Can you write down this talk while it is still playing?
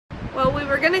Well, we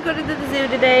were gonna go to the zoo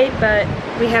today, but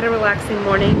we had a relaxing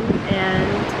morning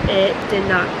and it did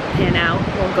not pan out.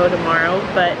 We'll go tomorrow,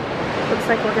 but looks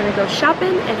like we're gonna go shopping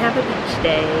and have a beach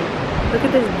day. Look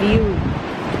at this view.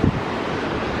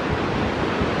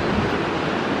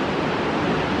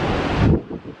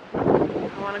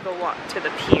 I wanna go walk to the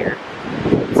pier.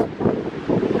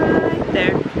 Right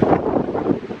there.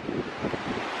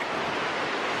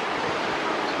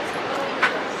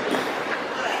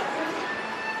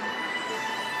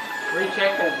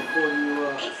 Recheck that before you,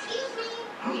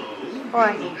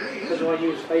 Why? because while you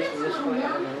was facing this way, I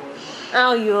don't know.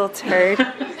 Oh, you little turd.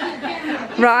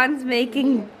 Ron's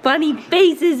making funny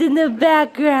faces in the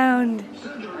background.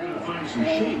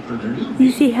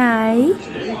 You say hi?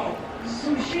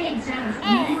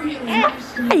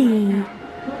 Hi.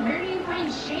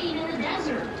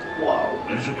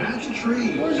 There's a patch of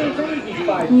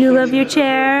trees. You love your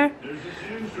chair?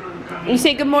 You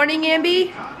say good morning,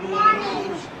 Ambi?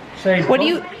 Say What do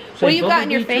you got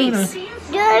in your face?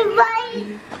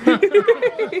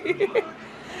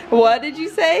 What did you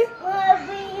say?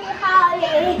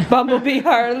 Bumblebee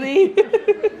Harley.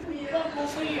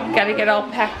 Gotta get all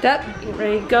packed up, get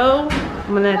ready to go.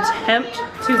 I'm gonna attempt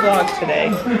to vlog today.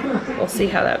 We'll see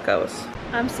how that goes.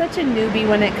 I'm such a newbie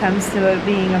when it comes to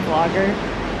being a vlogger.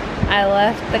 I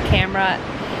left the camera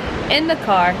in the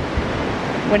car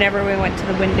whenever we went to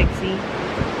the Winn-Dixie.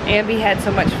 Ambi had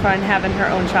so much fun having her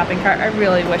own shopping cart. I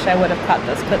really wish I would have caught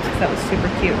those clips because that was super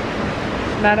cute.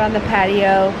 I'm out on the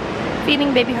patio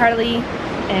feeding baby Harley,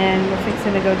 and we're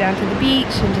fixing to go down to the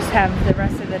beach and just have the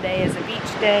rest of the day as a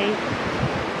beach day.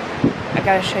 I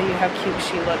gotta show you how cute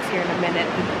she looks here in a minute.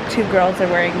 The two girls are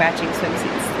wearing matching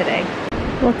swimsuits today.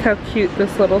 Look how cute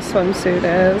this little swimsuit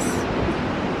is.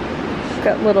 It's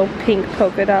got little pink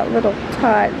polka dot little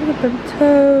tot. Look at them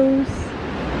toes.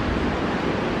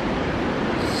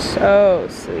 So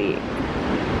sweet.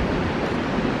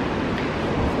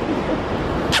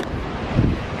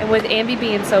 And with Ambi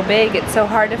being so big, it's so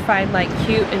hard to find like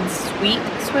cute and sweet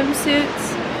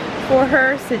swimsuits for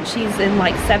her since she's in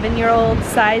like 7-year-old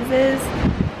sizes.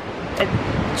 And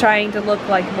trying to look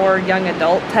like more young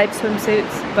adult type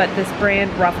swimsuits, but this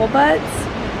brand Ruffle Butts,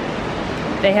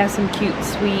 they have some cute,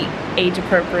 sweet,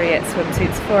 age-appropriate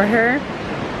swimsuits for her.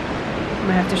 I'm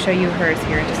gonna have to show you hers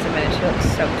here in just a minute. She looks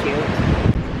so cute.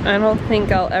 I don't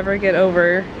think I'll ever get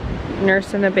over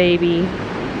nursing a baby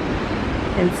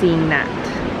and seeing that.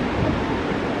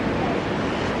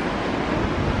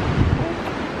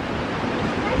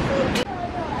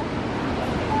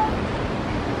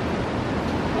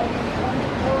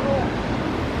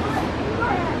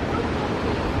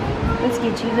 Let's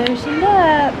get you loosened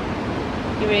up.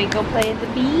 You ready to go play at the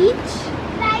beach?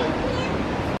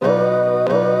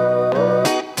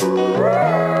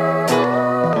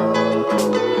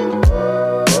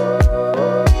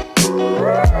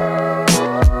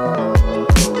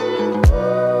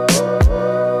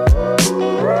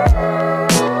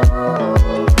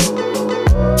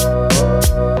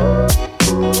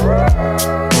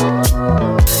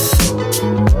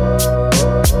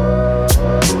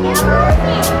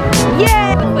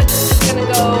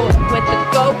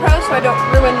 So I don't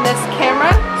ruin this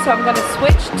camera, so I'm going to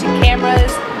switch to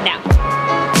cameras now.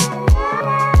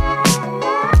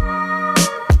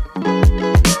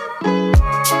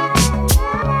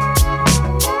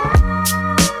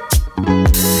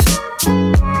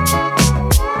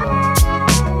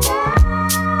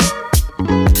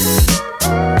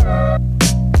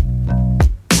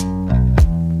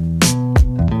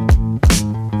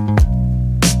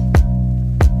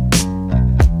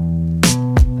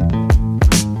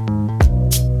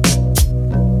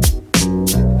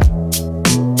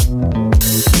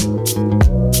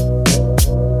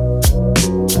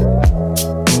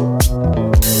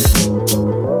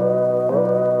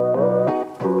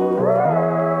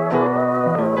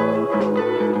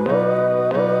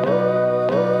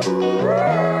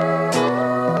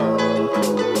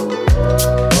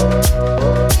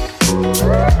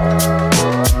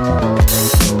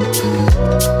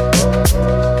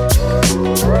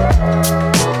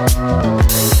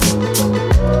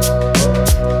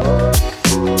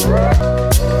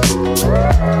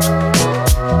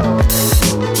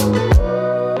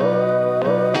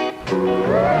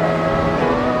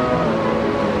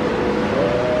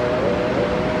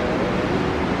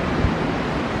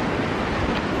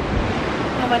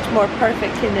 Much more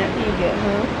perfect can it be,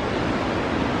 huh?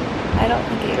 I don't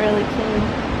think it really can.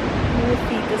 I'm gonna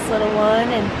feed this little one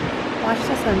and watch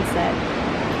the sunset.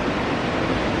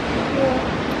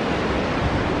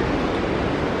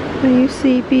 Are you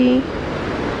sleepy?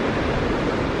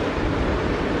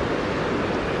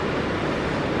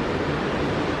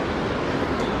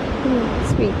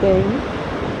 Sweet thing.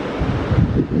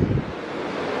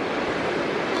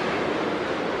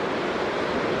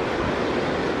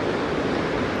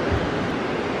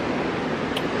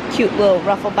 Cute little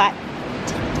ruffle back.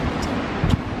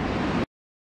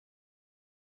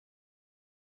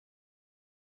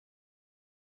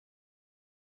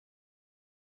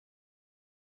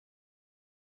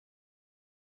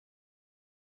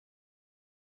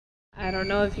 I don't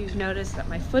know if you've noticed that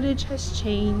my footage has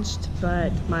changed,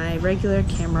 but my regular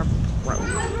camera broke.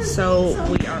 So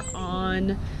we are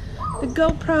on the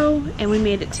GoPro and we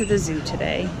made it to the zoo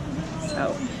today.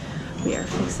 So we are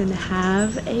fixing to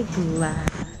have a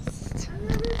blast.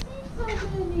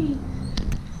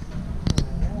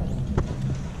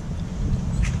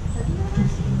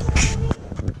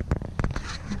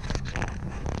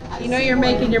 You know you're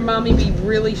making your mommy be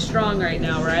really strong right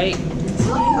now, right?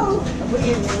 Look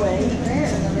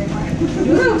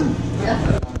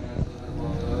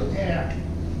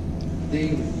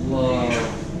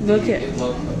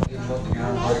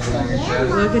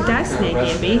at that snake,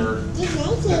 Abby.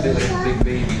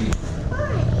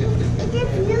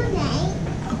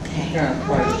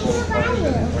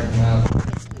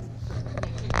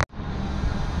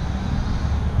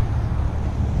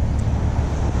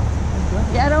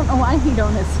 Yeah, I don't know why he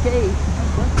don't escape.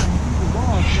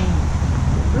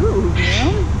 Ooh,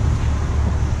 man.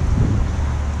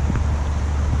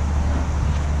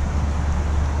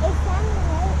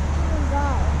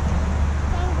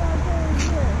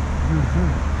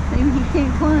 Maybe he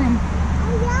can't climb.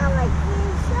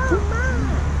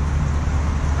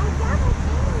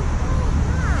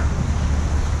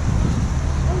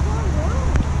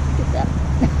 Look at that.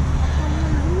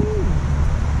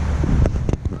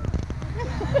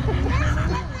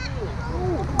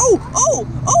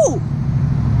 Oh!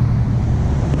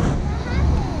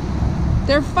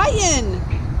 They're fighting.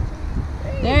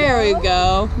 There we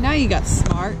go. Now you got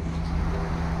smart.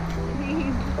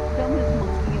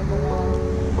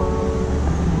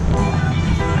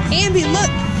 Andy, look!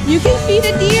 You can feed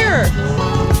a deer!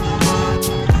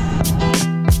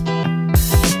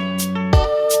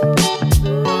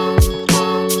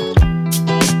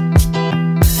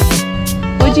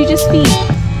 What'd you just feed?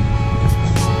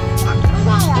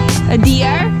 A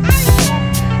deer?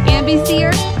 Ambi's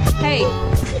deer? Hey.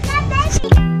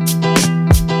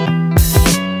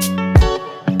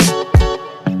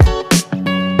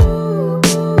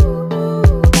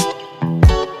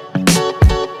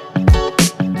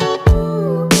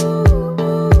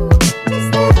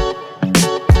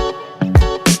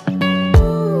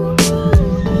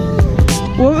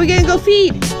 What are we gonna go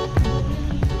feed?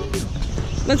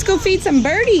 Let's go feed some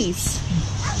birdies.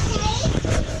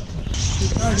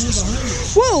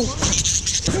 Whoa!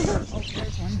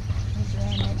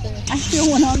 I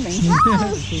feel one on me.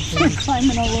 They're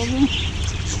climbing all over me.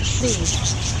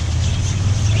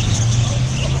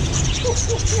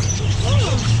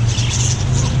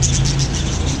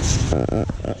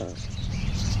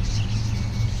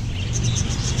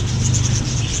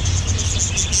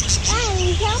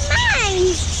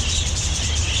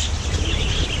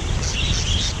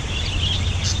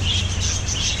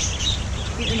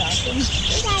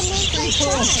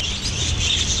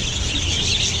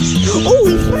 Oh,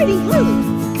 he's fighting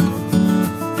through.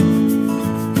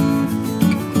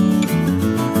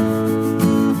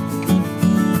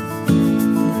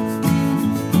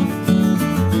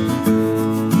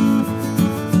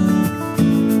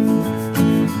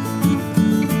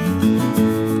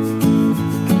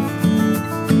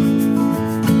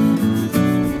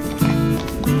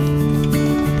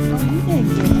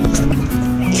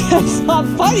 That's not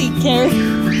funny, Carrie.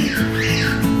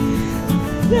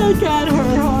 That got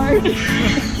her hard.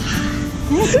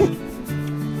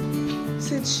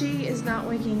 Since she is not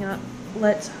waking up,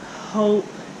 let's hope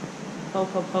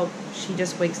she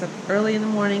just wakes up early in the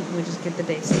morning and we just get the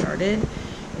day started.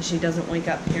 And she doesn't wake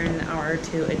up here in an hour or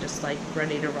two and just like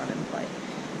ready to run and play.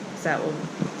 Because that will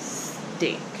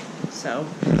stink. So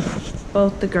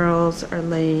both the girls are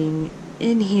laying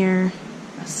in here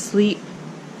asleep.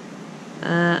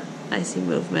 I see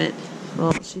movement.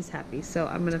 Well, she's happy, so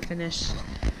I'm gonna finish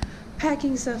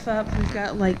packing stuff up. We've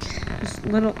got like just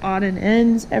little odd and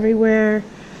ends everywhere.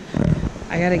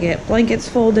 I gotta get blankets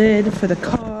folded for the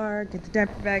car, get the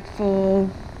diaper bag full,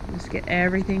 just get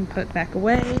everything put back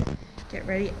away, get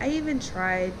ready. I even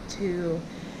tried to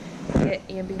get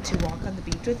Ambi to walk on the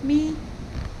beach with me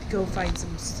to go find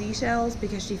some seashells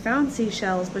because she found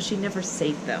seashells but she never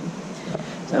saved them.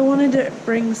 So I wanted to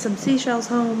bring some seashells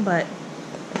home, but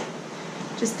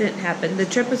just didn't happen. The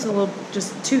trip was a little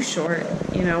just too short.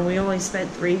 You know, we only spent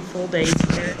 3 full days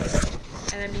here.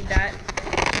 And I mean,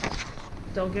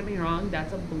 don't get me wrong,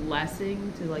 that's a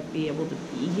blessing to like be able to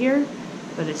be here,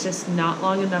 but it's just not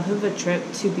long enough of a trip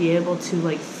to be able to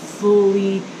like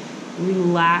fully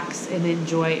relax and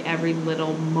enjoy every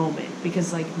little moment.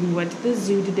 Because like we went to the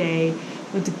zoo today,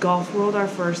 went to Golf World our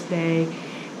first day,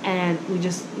 and we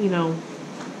just, you know,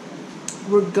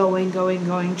 we're going,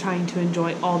 trying to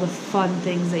enjoy all the fun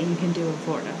things that you can do in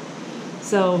Florida.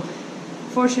 So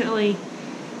fortunately,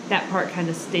 that part kind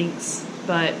of stinks,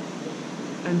 but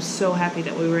I'm so happy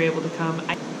that we were able to come.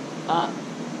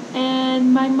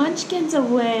 And my munchkin's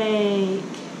awake.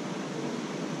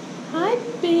 Hi,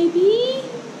 baby.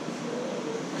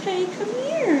 Okay, come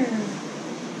here.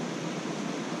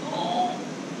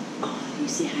 Oh, you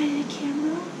say hi to the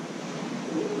camera?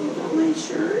 You got my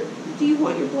shirt? Do you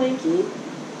want your blankie?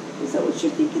 Is that what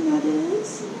you're thinking that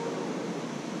is?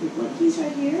 Your blankie's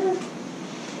right here.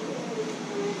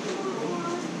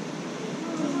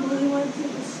 They went to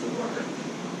the store.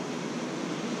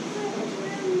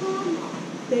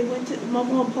 They went to,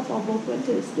 Mama and Papa both went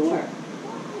to the store.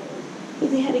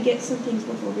 But they had to get some things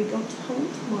before we go home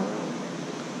tomorrow.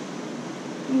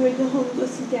 You ready to go home and go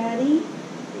see Daddy?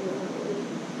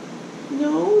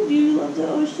 No? Do you love the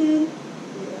ocean?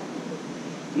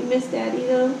 You miss Daddy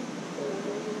though?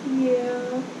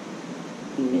 Yeah.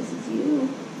 He misses you.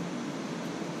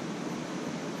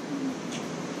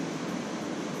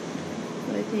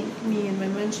 But I think me and my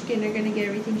munchkin are gonna get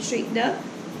everything straightened up.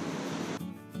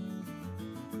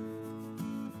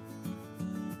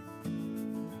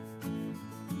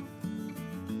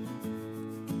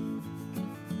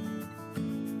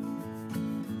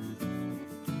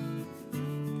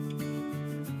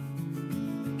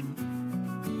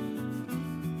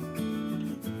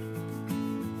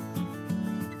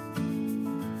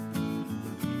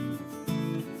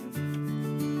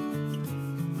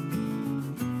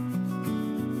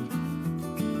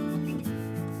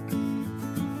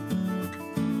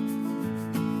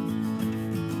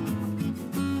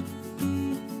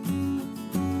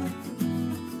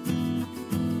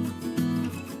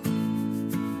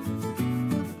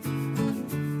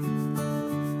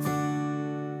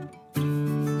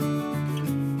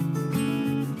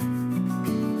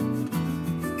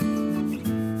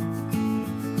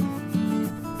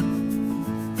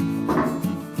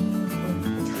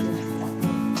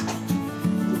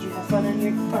 Fun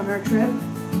on our trip?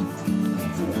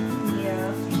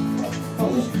 Yeah.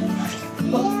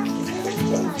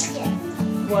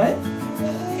 What?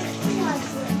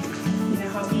 You know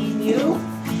how me and you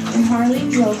and Harley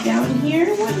drove down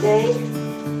here one day?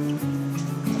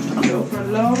 Drove for a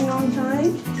long, long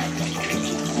time?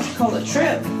 That's called a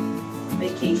trip.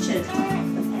 Vacation.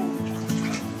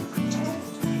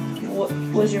 What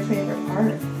was your favorite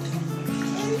part?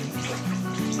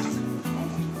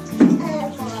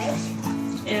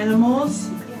 Animals?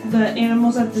 The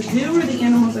animals at the zoo or the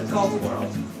animals at Golf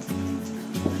World?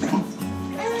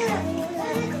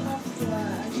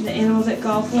 The animals at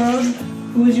Golf World?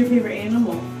 Who was your favorite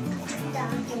animal?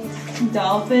 Dolphins.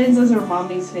 Dolphins? Those are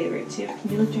Mommy's favorite too.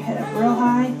 Can you lift your head up real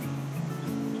high?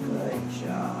 Good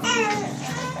job.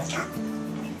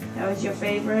 That was your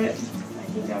favorite? I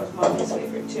think that was Mommy's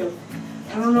favorite too.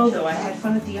 I don't know though, I had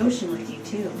fun at the ocean with you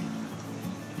too.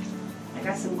 I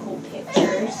got some cool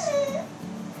pictures.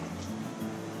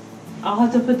 I'll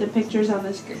have to put the pictures on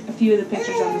the screen, a few of the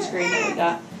pictures on the screen that we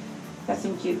got. Got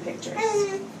some cute pictures.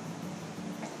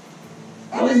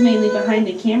 I was mainly behind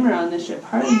the camera on this trip.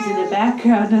 Harley's in the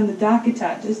background on the docket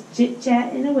top, just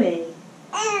chit-chatting away.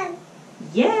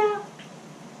 Yeah.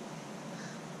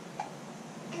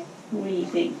 What do you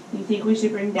think? You think we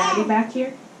should bring Daddy back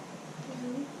here?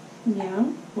 Yeah?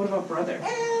 What about brother?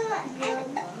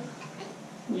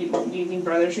 You think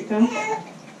brother should come?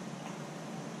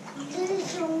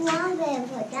 There's one bed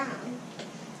for down.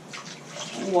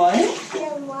 What?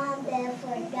 There's one bed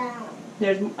for down.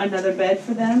 There's another bed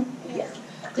for them? Yeah.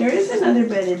 There is another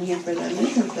bed in here for them,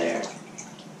 isn't there?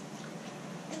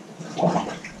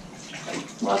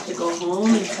 We'll have to go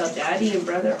home and tell Daddy and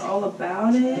brother all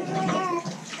about it.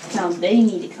 Tell them they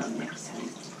need to come next time.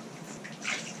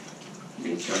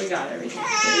 Make sure we got everything.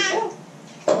 There you go.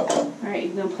 Alright,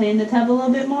 you gonna play in the tub a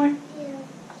little bit more? Yeah.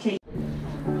 Okay.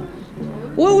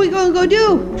 What are we gonna go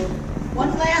do?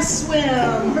 One last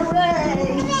swim.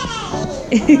 Hooray!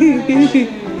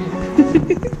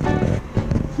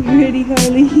 You ready,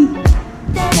 Harley?